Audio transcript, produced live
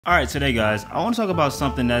Alright, today guys, I want to talk about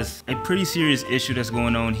something that's a pretty serious issue that's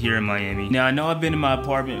going on here in Miami. Now, I know I've been in my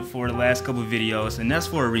apartment for the last couple of videos, and that's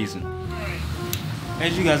for a reason.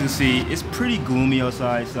 As you guys can see, it's pretty gloomy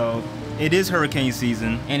outside, so it is hurricane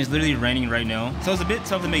season, and it's literally raining right now. So it's a bit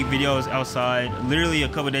tough to make videos outside. Literally a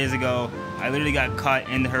couple days ago, I literally got caught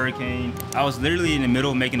in the hurricane. I was literally in the middle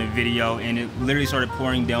of making a video, and it literally started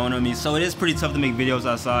pouring down on me. So it is pretty tough to make videos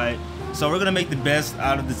outside. So we're gonna make the best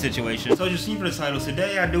out of the situation. So as you see from the title,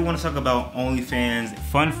 today I do want to talk about OnlyFans.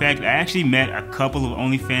 Fun fact, I actually met a couple of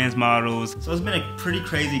OnlyFans models. So it's been a pretty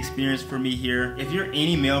crazy experience for me here. If you're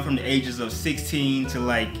any male from the ages of 16 to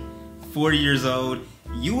like 40 years old,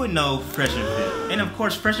 you would know Fresh and Fit. And of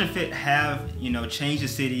course, Fresh and Fit have, changed the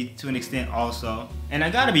city to an extent also. And I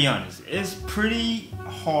gotta be honest, it's pretty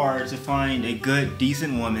hard to find a good,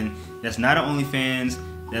 decent woman that's not an OnlyFans,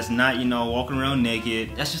 that's not, walking around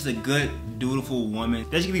naked. That's just a good, dutiful woman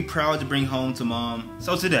that you can be proud to bring home to mom.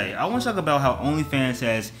 So today, I want to talk about how OnlyFans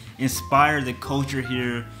has inspired the culture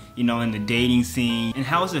here, in the dating scene, and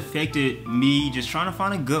how it's affected me just trying to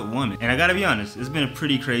find a good woman. And I gotta be honest, it's been a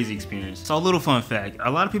pretty crazy experience. So a little fun fact,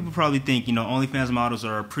 a lot of people probably think, OnlyFans models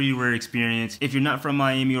are a pretty rare experience. If you're not from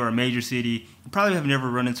Miami or a major city, you probably have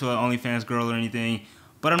never run into an OnlyFans girl or anything.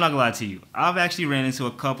 But I'm not gonna lie to you, I've actually ran into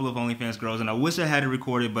a couple of OnlyFans girls, and I wish I had it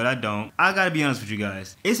recorded, but I don't. I gotta be honest with you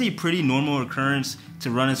guys. It's a pretty normal occurrence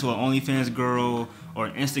to run into an OnlyFans girl or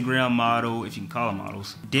an Instagram model, if you can call them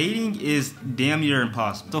models. Dating is damn near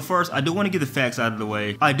impossible. So first, I do wanna get the facts out of the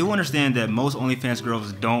way. I do understand that most OnlyFans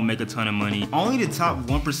girls don't make a ton of money. Only the top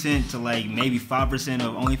 1% to like maybe 5%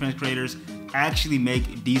 of OnlyFans creators actually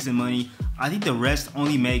make decent money. I think the rest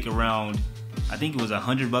only make around, I think it was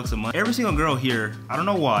 $100 a month. Every single girl here, I don't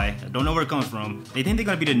know why, I don't know where it comes from, they think they're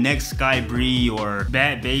gonna be the next Sky Bree or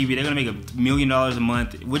Bad Baby, they're gonna make $1 million a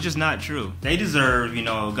month, which is not true. They deserve,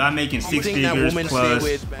 guy making 6 figures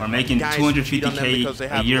plus, or making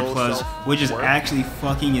 250K a year plus, which is actually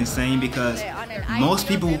fucking insane because most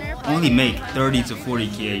people only make 30 to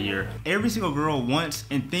 40K a year. Every single girl wants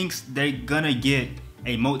and thinks they're gonna get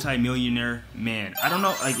a multi-millionaire man. I don't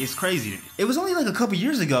know, like, it's crazy. It was only like a couple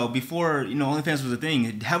years ago before, OnlyFans was a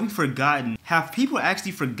thing. Have people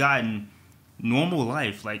actually forgotten normal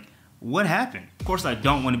life? Like, what happened? Of course, I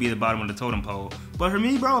don't want to be at the bottom of the totem pole. But for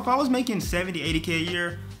me, bro, if I was making 70, 80K a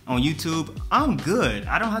year on YouTube, I'm good.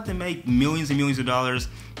 I don't have to make millions and millions of dollars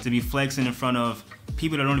to be flexing in front of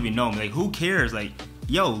people that don't even know me. Like, who cares? Like,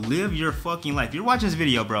 yo, live your fucking life. You're watching this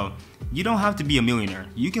video, bro. You don't have to be a millionaire.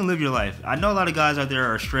 You can live your life. I know a lot of guys out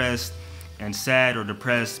there are stressed and sad or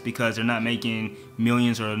depressed because they're not making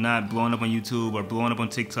millions or not blowing up on YouTube or blowing up on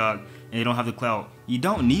TikTok and they don't have the clout. You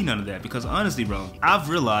don't need none of that because honestly, bro, I've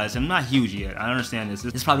realized, I'm not huge yet, I understand this.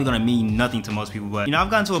 It's probably gonna mean nothing to most people, but I've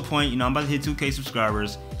gotten to a point, I'm about to hit 2K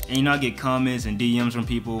subscribers and I get comments and DMs from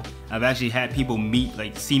people. I've actually had people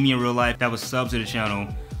see me in real life that was subs to the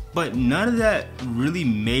channel. But none of that really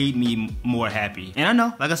made me more happy. And I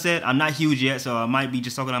know, like I said, I'm not huge yet, so I might be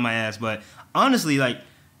just talking on my ass, but honestly, when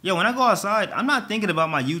I go outside, I'm not thinking about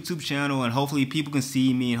my YouTube channel and hopefully people can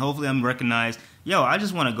see me and hopefully I'm recognized. I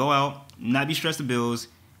just want to go out, not be stressed with bills,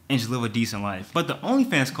 and just live a decent life. But the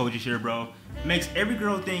OnlyFans culture here, bro, makes every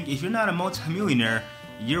girl think if you're not a multi-millionaire,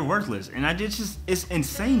 you're worthless. And it's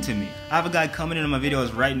insane to me. I have a guy coming into my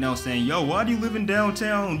videos right now saying, yo, why do you live in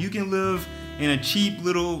downtown? You can live in a cheap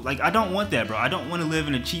little, I don't want that, bro. I don't want to live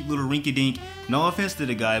in a cheap little rinky-dink. No offense to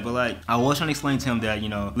the guy, but I was trying to explain to him that,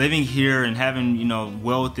 living here and having,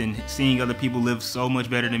 wealth and seeing other people live so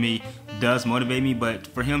much better than me does motivate me, but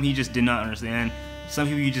for him, he just did not understand. Some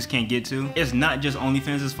people you just can't get to. It's not just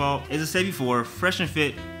OnlyFans' fault. As I said before, Fresh and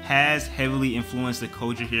Fit has heavily influenced the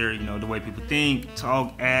culture here, the way people think,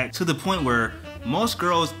 talk, act, to the point where most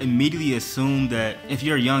girls immediately assume that if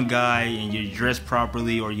you're a young guy and you're dressed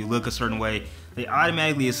properly or you look a certain way, they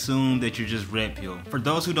automatically assume that you're just red pill. For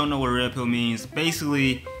those who don't know what red pill means,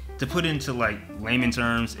 basically, to put it into layman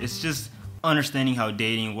terms, it's just understanding how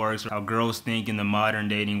dating works, how girls think in the modern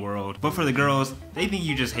dating world. But for the girls, they think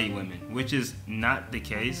you just hate women, which is not the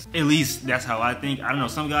case. At least that's how I think. I don't know,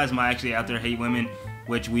 some guys might actually out there hate women,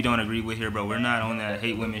 which we don't agree with here, bro. We're not on that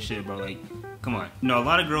hate women shit, bro. Come on. A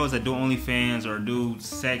lot of girls that do OnlyFans or do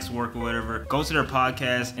sex work or whatever go to their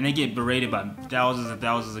podcast and they get berated by thousands and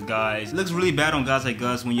thousands of guys. It looks really bad on guys like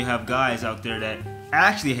us when you have guys out there that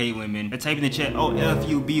actually hate women. They're typing in the chat, oh, F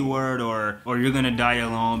you, B word, or you're gonna die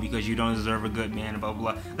alone because you don't deserve a good man, blah,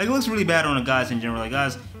 blah, blah. It looks really bad on the guys in general.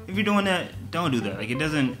 Guys, if you're doing that, don't do that. It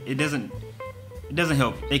doesn't It doesn't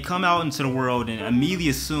help. They come out into the world and immediately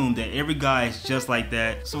assume that every guy is just like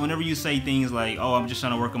that. So whenever you say things like, oh, I'm just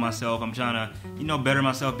trying to work on myself, I'm trying to, you know, better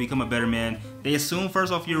myself, become a better man, they assume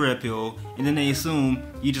first off you're a red pill, and then they assume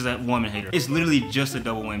you just a woman hater. It's literally just a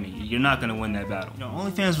double whammy. You're not gonna win that battle. You know,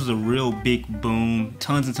 OnlyFans was a real big boom.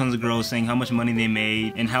 Tons and tons of girls saying how much money they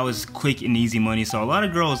made and how it's quick and easy money. So a lot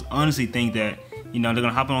of girls honestly think that, you know, they're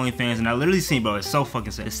gonna hop on OnlyFans, and I literally seen, bro, it's so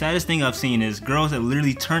fucking sad. The saddest thing I've seen is girls that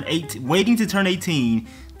literally waiting to turn 18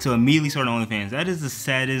 to immediately start OnlyFans. That is the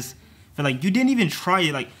saddest. I feel like you didn't even try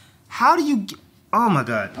it. Like, how do you, oh my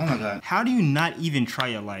God. How do you not even try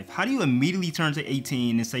your life? How do you immediately turn to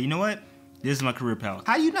 18 and say, you know what? This is my career path.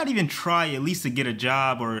 How do you not even try at least to get a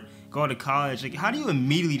job or go to college? Like, how do you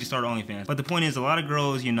immediately just start OnlyFans? But the point is, a lot of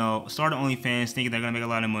girls, you know, start OnlyFans thinking they're gonna make a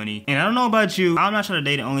lot of money. And I don't know about you, I'm not trying to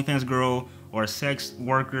date an OnlyFans girl or a sex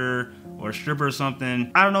worker or a stripper or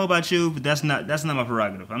something. I don't know about you, but that's not my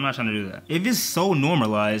prerogative. I'm not trying to do that. If it's so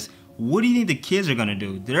normalized, what do you think the kids are gonna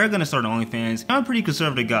do? They're gonna start OnlyFans. I'm a pretty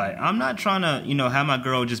conservative guy. I'm not trying to, you know, have my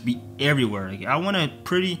girl just be everywhere. Like, I want a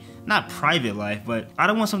pretty, not private life, but I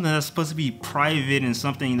don't want something that's supposed to be private and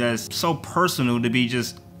something that's so personal to be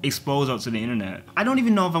just exposed out to the internet. I don't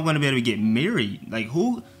even know if I'm gonna be able to get married. Like,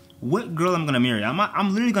 what girl I'm gonna marry? I'm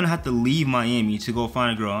literally gonna have to leave Miami to go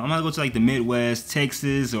find a girl. I'm gonna go to like the Midwest,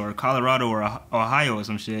 Texas, or Colorado, or Ohio or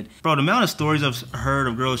some shit. Bro, the amount of stories I've heard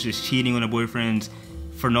of girls just cheating on their boyfriends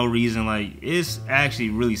for no reason, like, it's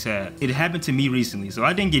actually really sad. It happened to me recently, so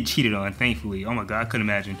I didn't get cheated on, thankfully. Oh my God, I couldn't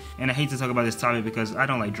imagine. And I hate to talk about this topic because I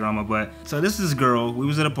don't like drama, but so this is this girl, we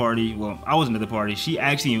was at a party. Well, I wasn't at the party. She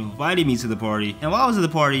actually invited me to the party. And while I was at the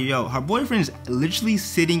party, yo, her boyfriend's literally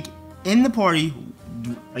sitting in the party,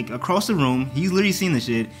 like across the room. He's literally seeing the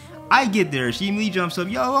shit. I get there, she immediately jumps up,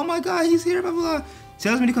 yo, oh my God, he's here, blah, blah, blah.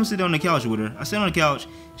 Tells me to come sit down on the couch with her. I sit on the couch.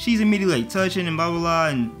 She's immediately like touching and blah, blah, blah,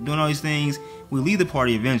 and doing all these things. We leave the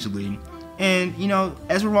party eventually. And, you know,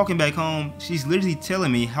 as we're walking back home, she's literally telling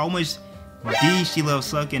me how much D she loves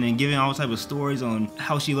sucking and giving all type of stories on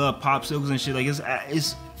how she loved popsicles and shit. Like,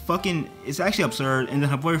 it's actually absurd. And then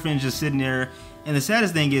her boyfriend's just sitting there. And the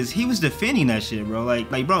saddest thing is, he was defending that shit, bro.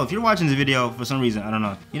 Like, bro, if you're watching this video for some reason, I don't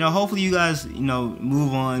know. You know, hopefully you guys, you know,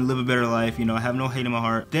 move on, live a better life, you know, have no hate in my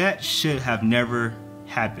heart. That should have never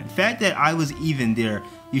happened. The fact that I was even there,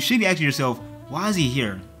 you should be asking yourself, why is he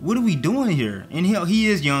here? What are we doing here? And he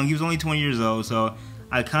is young. He was only 20 years old, so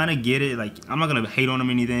I kind of get it. Like, I'm not gonna hate on him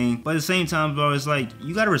or anything, but at the same time, bro, it's like,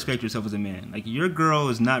 you gotta respect yourself as a man. Like, your girl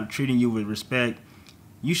is not treating you with respect.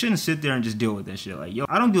 You shouldn't sit there and just deal with that shit. Like, yo,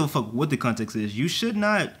 I don't give a fuck what the context is. You should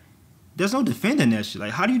not. There's no defending that shit.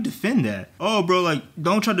 Like, how do you defend that? Oh, bro, like,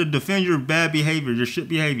 don't try to defend your bad behavior, your shit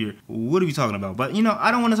behavior. What are we talking about? But, you know,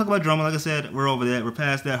 I don't want to talk about drama. Like I said, we're over that. We're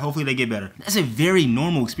past that. Hopefully they get better. That's a very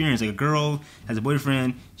normal experience. Like, a girl has a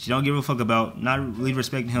boyfriend she don't give a fuck about, not really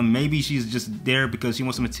respecting him. Maybe she's just there because she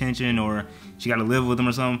wants some attention or she got to live with him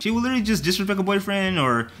or something. She would literally just disrespect a boyfriend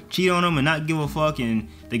or cheat on him and not give a fuck, and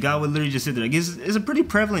the guy would literally just sit there. Like, it's a pretty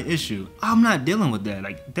prevalent issue. I'm not dealing with that.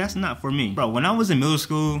 Like, that's not for me. Bro, when I was in middle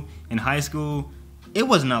school, in high school, it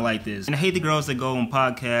was not like this. And I hate the girls that go on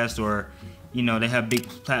podcasts or, you know, they have big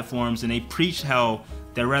platforms and they preach how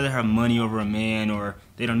they'd rather have money over a man, or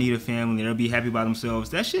they don't need a family, they'll be happy by themselves.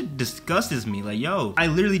 That shit disgusts me. Like, yo, I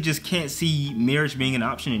literally just can't see marriage being an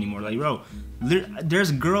option anymore. Like, bro,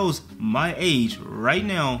 there's girls my age right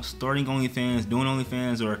now starting OnlyFans, doing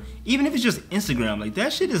OnlyFans, or even if it's just Instagram. Like,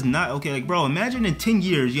 that shit is not okay. Like, bro, imagine in 10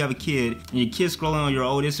 years you have a kid and your kid's scrolling on your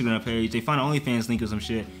old Instagram page, they find an OnlyFans link or some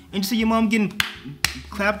shit, and you see your mom getting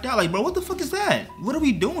clapped out. Like, bro, what the fuck is that? What are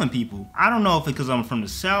we doing, people? I don't know if it's because I'm from the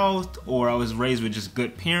South or I was raised with just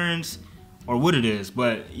good parents or what it is,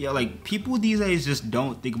 but yeah, like, people these days just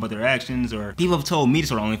don't think about their actions. Or people have told me to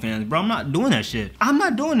start OnlyFans. Bro, I'm not doing that shit. I'm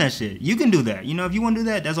not doing that shit. You can do that. You know, if you want to do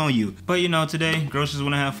that, that's on you. But, you know, today, girls just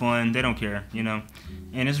want to have fun. They don't care, you know.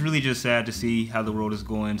 And it's really just sad to see how the world is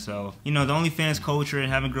going. So, you know, the OnlyFans culture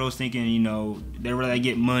and having girls thinking, you know, they'd rather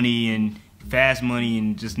get money and fast money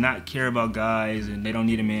and just not care about guys and they don't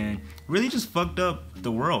need a man, really just fucked up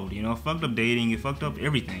the world, you know, fucked up dating, it fucked up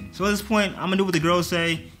everything. So at this point, I'm gonna do what the girls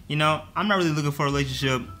say. You know, I'm not really looking for a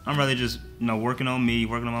relationship. I'm rather just, you know, working on me,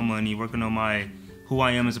 working on my money, working on my who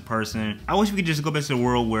I am as a person. I wish we could just go back to the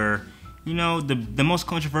world where, you know, the most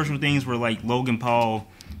controversial things were like Logan Paul,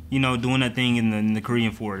 you know, doing that thing in the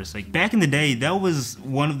Korean forest. Like, back in the day, that was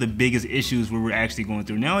one of the biggest issues we were actually going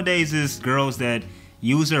through. Nowadays, it's girls that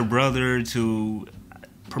use their brother to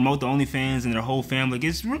promote the OnlyFans and their whole family. Like,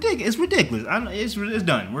 it's ridiculous. It's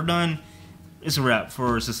done. We're done. it's a wrap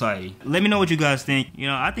for society. Let me know what you guys think. You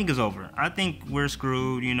know, I think it's over. I think we're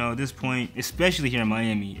screwed, you know, at this point, especially here in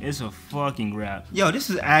Miami. It's a fucking wrap. Yo, this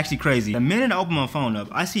is actually crazy. The minute I open my phone up,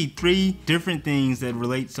 I see 3 different things that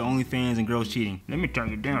relate to OnlyFans and girls cheating. Let me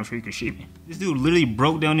turn it down so you can see me. This dude literally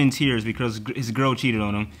broke down in tears because his girl cheated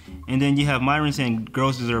on him. And then you have Myron saying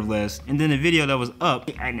girls deserve less. And then the video that was up,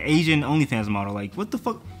 an Asian OnlyFans model. Like, what the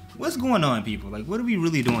fuck? What's going on, people? Like, what are we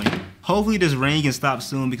really doing? Hopefully this rain can stop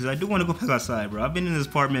soon because I do want to go back outside, bro. I've been in this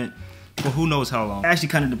apartment for who knows how long. Actually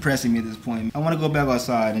kind of depressing me at this point. I want to go back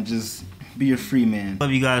outside and just be a free man.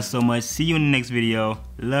 Love you guys so much. See you in the next video.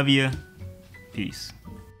 Love you. Peace.